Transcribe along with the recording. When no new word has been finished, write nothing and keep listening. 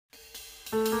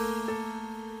Hi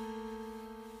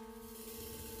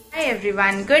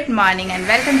everyone, good morning and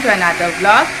welcome to another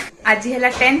vlog. आज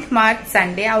है 10th मार्च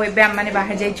Sunday आउ एबे हम माने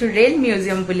बाहर जाइछु रेल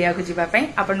म्यूजियम बुलिया को जिबा पई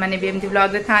अपन माने भी एमती व्लॉग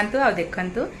रे थांतु आ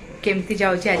देखंतु केमती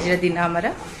जाउछि आज रा दिन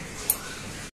हमरा।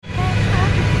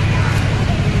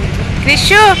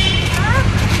 कृष्ण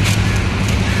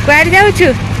क्वार जाउछु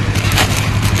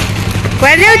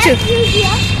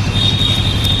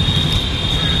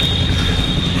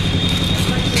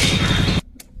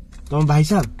तुम भाई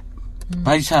साहब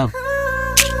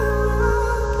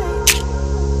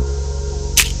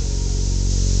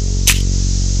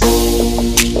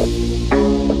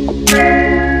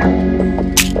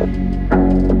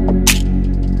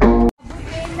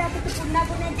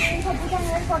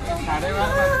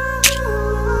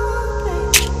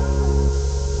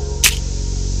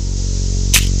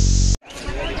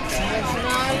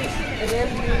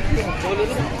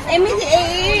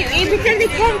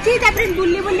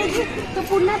तो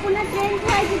पुना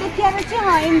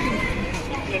ट्रेन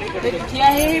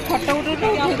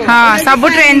हाँ सब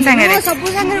ट्रेन संगे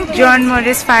John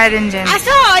Morris fire engine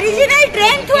original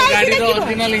train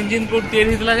original engine को तैयार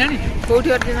हितला जानी कोठी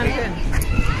ओरिजिनल ट्रेन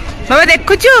बाबा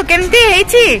देखुछु केमती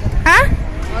हेछि हां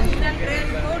ओरिजिनल ट्रेन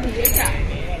कोठी एटा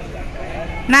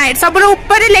ना सब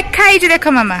ऊपर लिखा है देख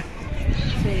मामा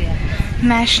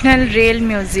नेशनल रेल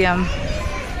म्यूजियम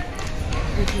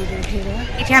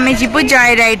इथे हमें जीबू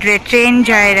जॉय राइड रे train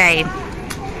Joy ride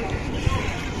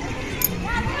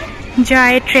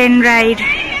Joy train ride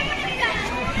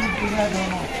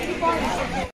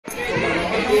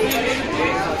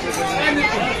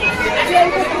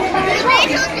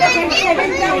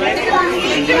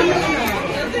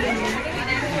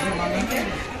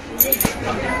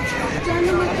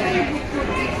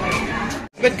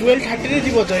बे 12:30 रे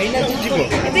जीवो तो इना तू जीवो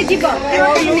एबे जीवो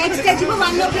नेक्स्ट डे जीवो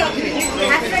 1 o'clock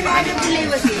हाथ में ना बुले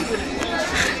बसी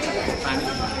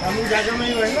हम जागा में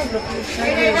है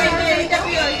ना एटा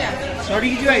पियो एटा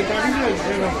सड़ी जीवाई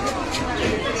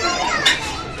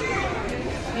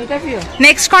एटा पियो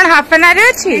next cone half an hour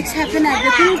अछि नेक्स्ट हाफ एन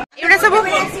आवर एबडा सब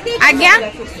आज्ञा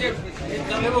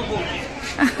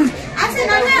आसे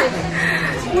ना ना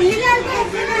पुलिलाल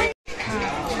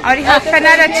और हाफ एन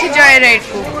आवर अच्छी जॉय राइड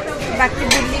को बाकी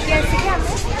दिल्ली के ऐसे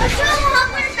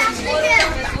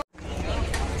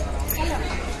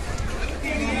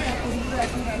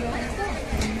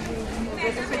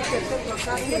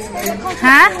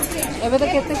हाँ एबे तो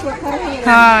केते कोठा है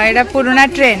हाँ एडा पुराना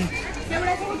ट्रेन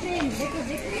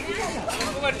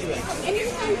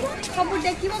सब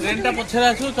देखिबो ट्रेन ता पछरा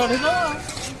आसु चढ़ी दो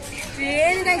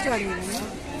ट्रेन गाय चढ़ी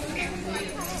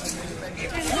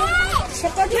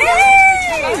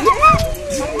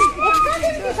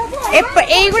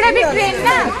এইগুড়া भी ट्रेन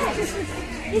ना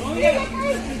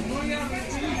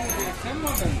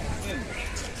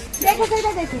देखो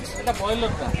केटा देखो এটা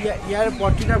বয়লর তা ইয়ার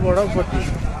পটিটা বড় পটি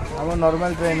আমার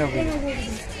নরমাল ট্রেন হবে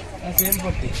সেম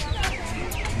পটি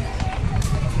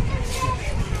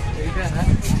এইটা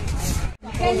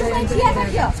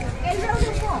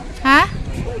हाँ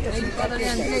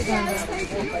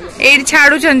एड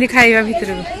छाड़ू चंदी खाइबा भीतर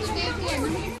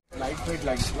लाइट वेट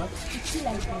लागिबा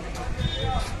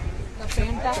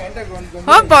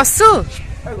हो बसु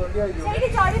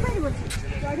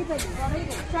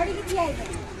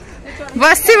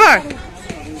बसी बड़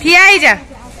ठिया ही जा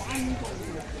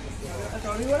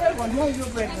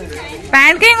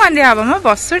पैंट कहीं गंदे हम मो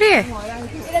बसु टे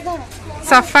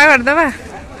सफा करदबा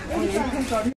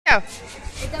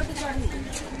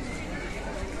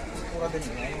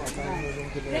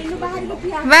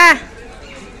वाह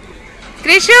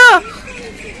कृष्ण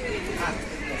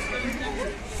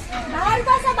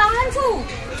बाहर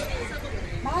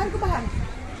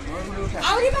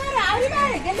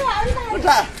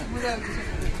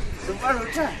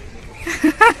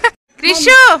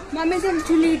कृष्ण मम्मी से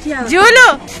झूली ठिया झूलू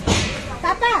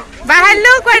पापा बाहर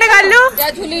लो कोड़े गलू जा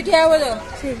झूली ठिया हो जो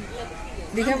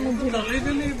देखा मुझे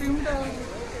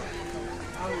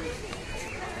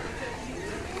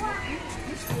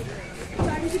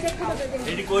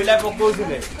एडी कोइला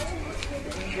पकोउथिले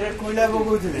ए कोइला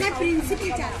पकोउथिले ना प्रिंसिपल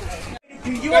चा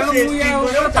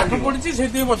पाठ पढ़ी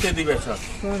से बचे दिवे सर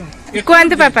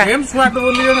कहते पापा एम स्वाट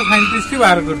बोली जन साइंटिस्ट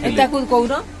बाहर करते एटा को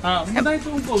कहूरो हां मैं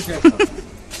तुम कहू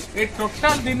ए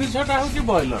टोटल जिनिसटा होची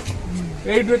बॉयलर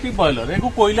एट बेटी बॉयलर एको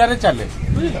कोइला रे चले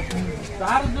बुझिलो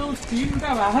तार जो स्टीम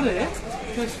का बाहर है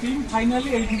से स्टीम फाइनली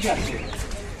एठी आसे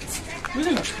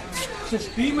बुझिलो से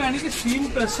स्टीम आनी के स्टीम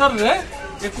प्रेशर रे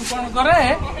एको कोन करे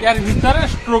यार भीतर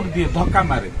स्ट्रोक दिए धक्का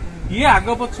मारे ये आग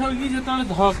पछ ये जो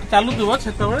चालू थो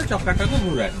से चक्काटा को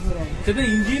घूराए से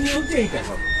इंजिन हूँ एटा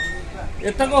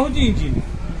एतक हूँ इंजिन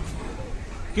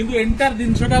किंतु एंटार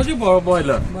जिनसटा होची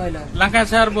बॉयलर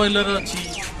लंकासार बॉयलर अछि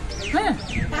हैं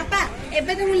पापा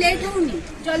एबे तो लेट होउनी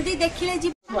जल्दी देखिले जी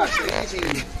पूरा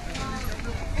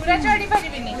चढ़ी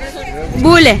परिबिनी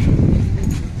बुले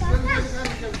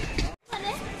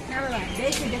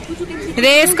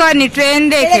रेस करनी ट्रेन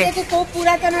देखे देखो को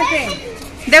पुरातन ट्रेन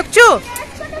देखछु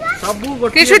सबु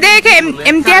गोटे किछु देखे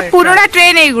एमतिया पुराना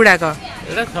ट्रेन ए गुडा को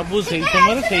एटा सबु सही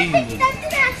समय सही इंजन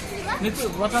नितु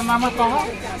बता मामा कह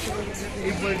ए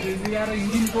यार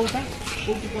इंजन कोटा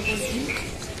कोटी कोटी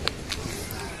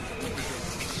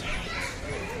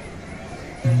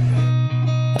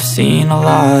I've seen a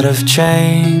lot of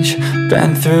change,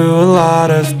 been through a lot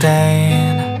of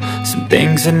pain. Some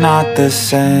things are not the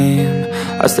same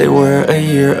as they were a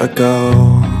year ago,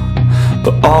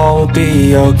 but all will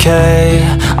be okay.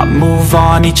 I move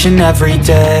on each and every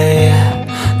day.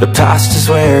 The past is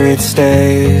where it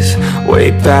stays,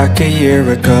 way back a year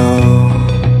ago.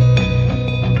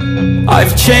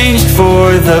 I've changed for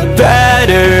the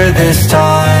better this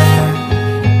time.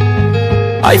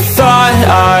 I thought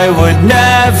I would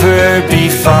never be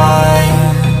fine.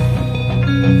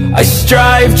 I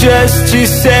strive just to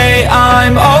say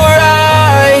I'm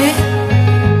alright,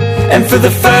 and for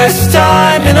the first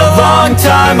time in a long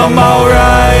time I'm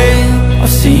alright. I've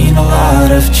seen a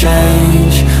lot of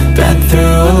change, been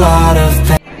through a lot of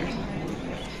pain.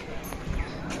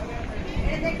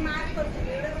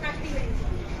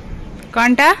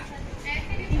 कोनटा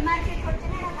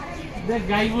देख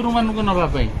गाई गुरु मान को नबा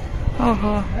पई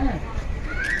ओहो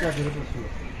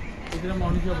इधर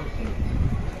मनुष्य बसु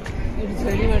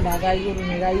छेली मेढा गाई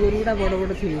गोरुटा बड़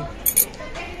बड़ थी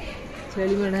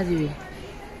छेली मेढा जी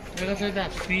एटा सहित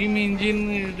स्टीम इंजन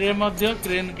रे मध्य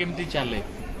ट्रेन केमती चले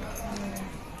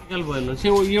वर्टिकल बॉयलर से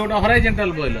ये ओटा हॉरिजॉन्टल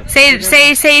बॉयलर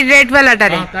से रेड वाला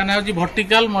टारे हां ताना होची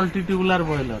वर्टिकल मल्टी ट्यूबुलर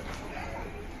बॉयलर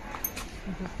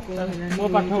मो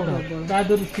पाठो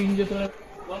दादर स्टीम जेतो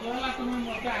बोलला तुम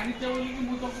मते आनी छ बोली कि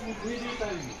मु तो बुझी दे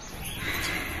तारी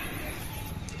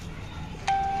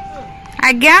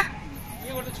आज्ञा ये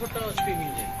गोटे छोटा स्टीम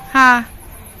इंजन हाँ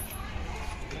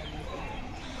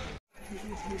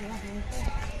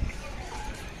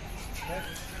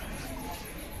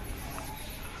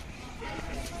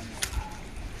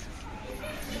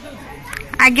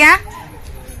आज्ञा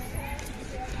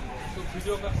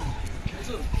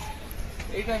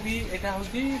एटा भी एटा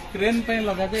होची ट्रेन पे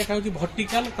लगा दे एटा होची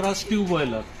वर्टिकल क्रॉस ट्यूब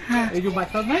बॉयलर ए जो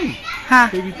बाटर नहीं हाँ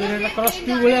से भीतर एटा क्रॉस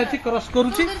ट्यूब होया अछि क्रॉस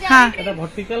करूची हाँ एटा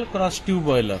वर्टिकल क्रॉस ट्यूब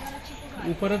बॉयलर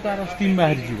ऊपर तार स्टीम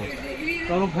बाहर जीवो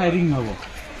तलो फायरिंग हबो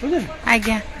बुझे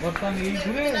आज्ञा बर्तन एई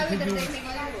थुरे से जो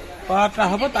पार्टा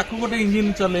हबो ताकू गोटे इंजन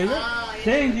चलेबो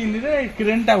से इंजन रे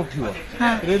क्रेन टा उठिबो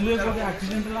हाँ रेलवे गोटे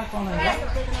एक्सीडेंट ला कोन है आ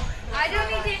जाओ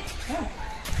नीचे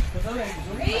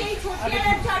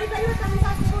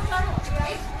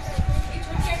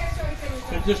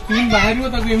जो स्टीम बाहर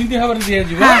ताकू एमिति हबर दिया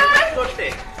जीवो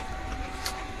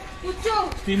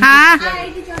स्टीम हाँ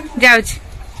जाउछ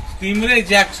स्टीम रे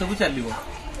जैक सब चलिबो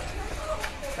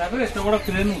तापर एत बड़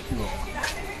क्रेन उठिबो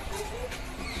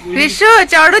कृषु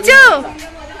चढ़ुछु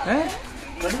हैं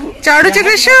चढ़ुछु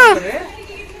कृषु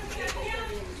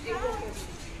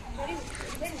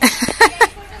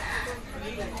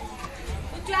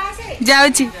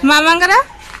जाउछि मामांकर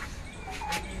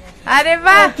अरे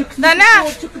वाह दाना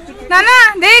दाना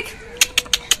देख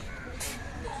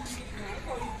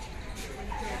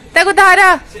ताको धर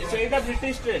सेटा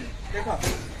ब्रिटिश ट्रेन देखो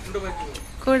मुंडो बाजू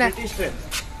कोडा ब्रिटिश ट्रेन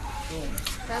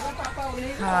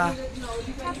हाँ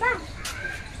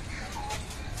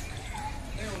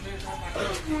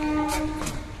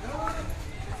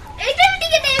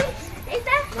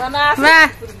वाह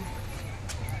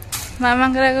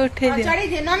मामांकर को उठे दे चढ़ी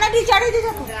दे नना दी चढ़ी दे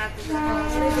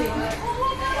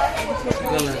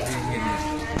गला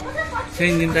से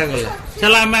इंजन टा गला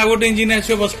चला हम आगोटे इंजन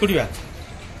आछो बस पड़िबा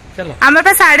चलो आमे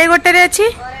पे 1:30 रे अछि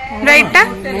राइट टा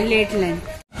लेट लाइन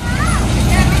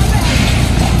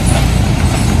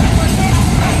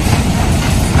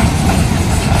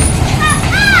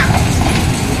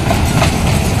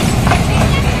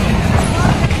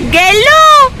गेलु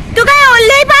तू काय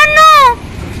ओल्लै पानु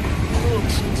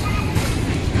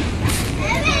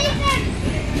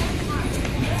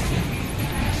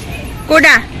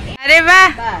कोडा अरे वाह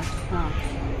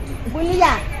बुली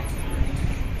जा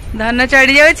धन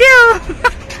चढ़ी जाउछि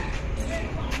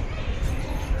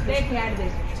देख यार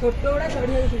देख छोटोड़ा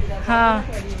चढ़ी सुविधा हाँ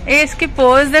ए इसकी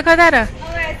पोज देखो तार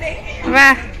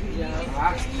वाह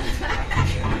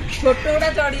छोटोड़ा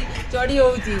चढ़ी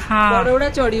होउची हाँ। बड़ोड़ा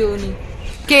चढ़ी होउनी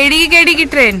केड़ी की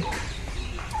ट्रेन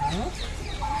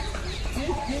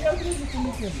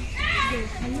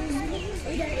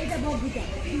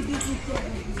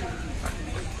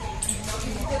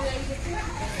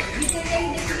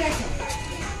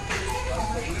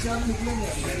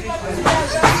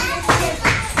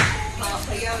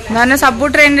धन सब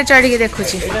ट्रेन रे चढ़ी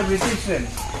देखुची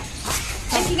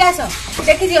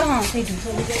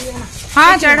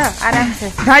हाँ चढ़ आराम से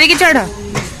धरिकी चढ़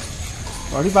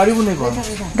चढ़ी पारिबु नै कोन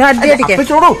धर दिए टिके पे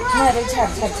चढ़ो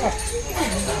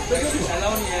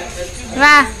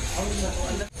वाह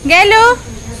गेलु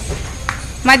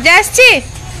मजा आछी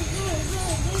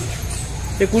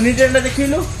ए कुनी ट्रेन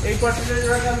देखिलु एई पटरे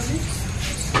जगह अछि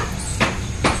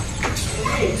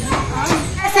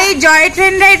से जॉय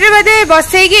ट्रेन राइड रे बदे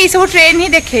बसई के सब ट्रेन ही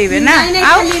देखेबे ना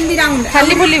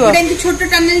खाली बुलिबो एंती छोट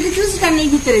टनल दिछु से टनल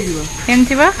भीतर जीवो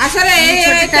केमति बा आसरे ए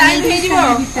टाइम हे जीवो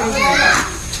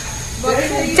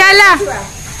चला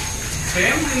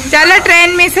चलो ट्रेन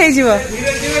मिस हो जीवो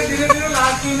धीरे धीरे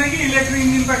लास्ट में कि इलेक्ट्रिक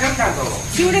इंजन पाकर का दो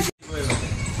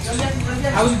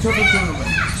आउ छोट छोट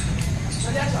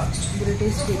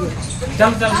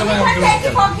चल चल चल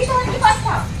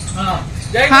हां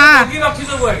जाई की रखी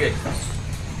दो आगे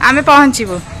आमे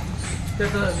पहुंचीबो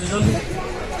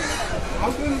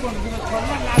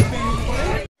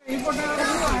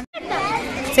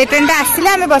से ट्रेन ता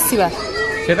आसिला आमे बसिबा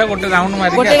सेटा गोटे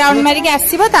राउंड मारी के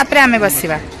आसीबो तापरे आमे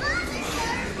बसिबा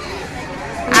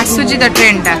आसुजी द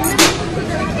ट्रेन ता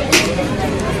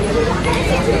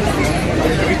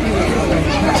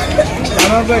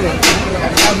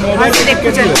मोबाइल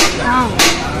देखो चल हां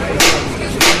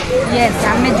यस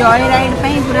आमे जॉय राइड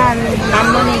पई पूरा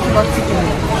नाम नै कि बसि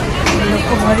लोक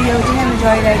भरी जाउछ ना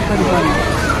जॉय राइड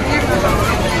करबो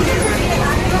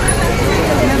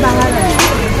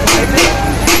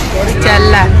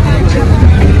चलला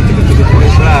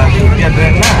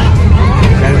ट्रेन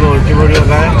ना उल्टी बोल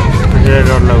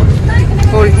डर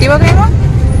लग उल्टी बगैर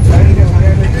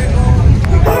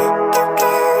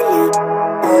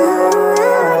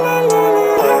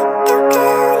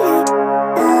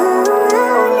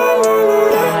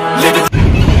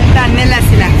टनल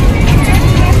आसिला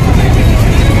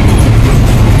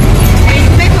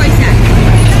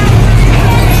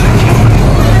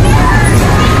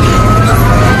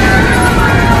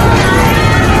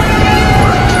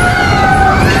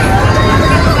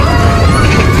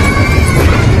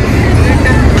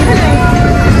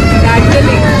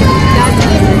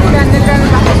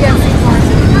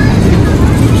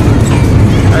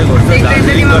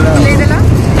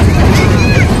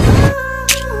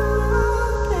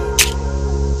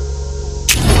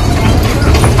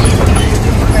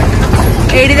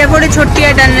एडी देखो छोटिया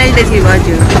टनल देखिए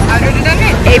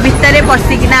भितर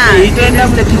पशिकिना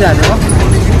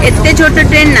एते छोट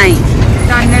ट्रेन नाई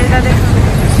टनल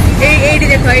एडी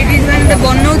देखो एडी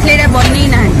बनौले बनई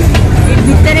ना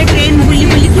भितर ट्रेन बुली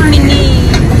बुली कि मिनी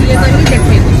ये करके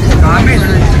देखे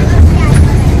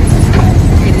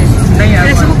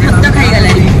सब खत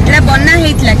खाईगला बना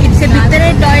होता कि से भितर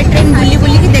टॉय ट्रेन बुली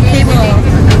बुली कि देखेब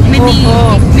मिनी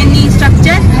मिनी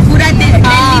स्ट्रक्चर पूरा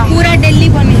दिल्ली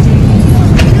बनी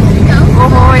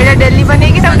ओहो एरा दिल्ली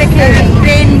बनेगी तब देखे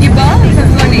ट्रेन जीवा सब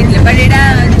बनेले बट एरा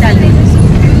चल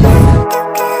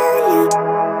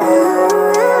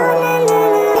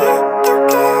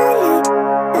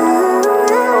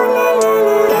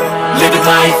Living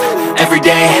life every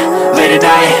day, late at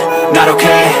night, not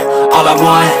okay. All I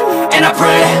want, and I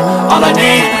pray, all I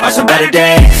need are some better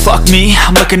days. Fuck me,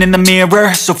 I'm looking in the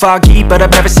mirror, so foggy, but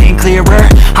I've never seen clearer.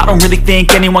 I don't really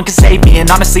think anyone can save me, and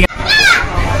honestly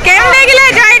केम लागिला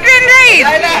Joy train ride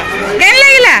केम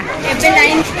लागिला एबे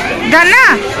line Dhanna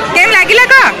केम लागिला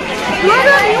को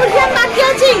museum बाकी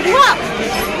अछि हो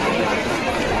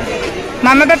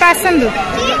मामा पापा आसंदु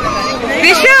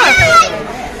कृष्ण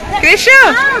कृष्ण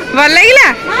भल लागिला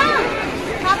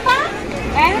पापा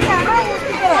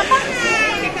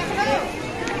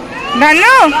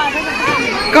धन्नो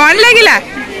कौन लागिला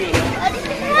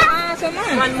हां सुनो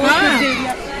कौन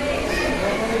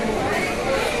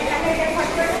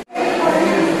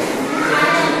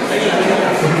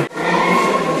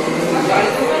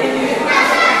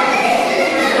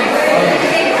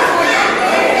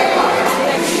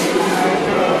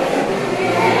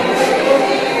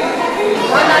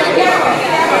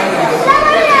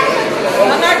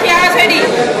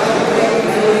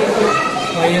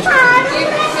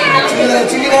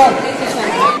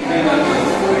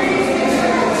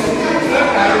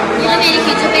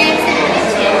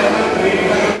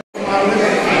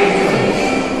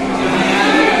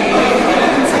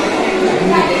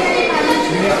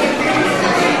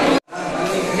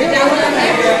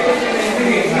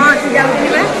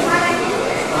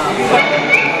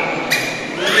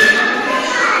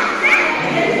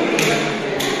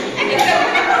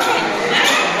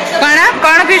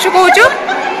किस कहूँ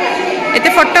एते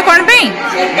फोटो कौन पे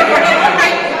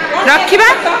रखिबा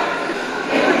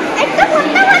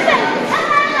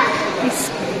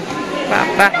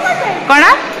बाबा कौन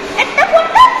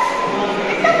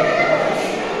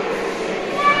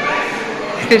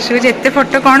एते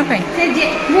फोटो कौन पे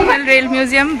रेल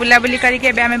म्यूजियम बुलाबुली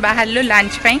करके आम बाहर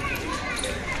लंच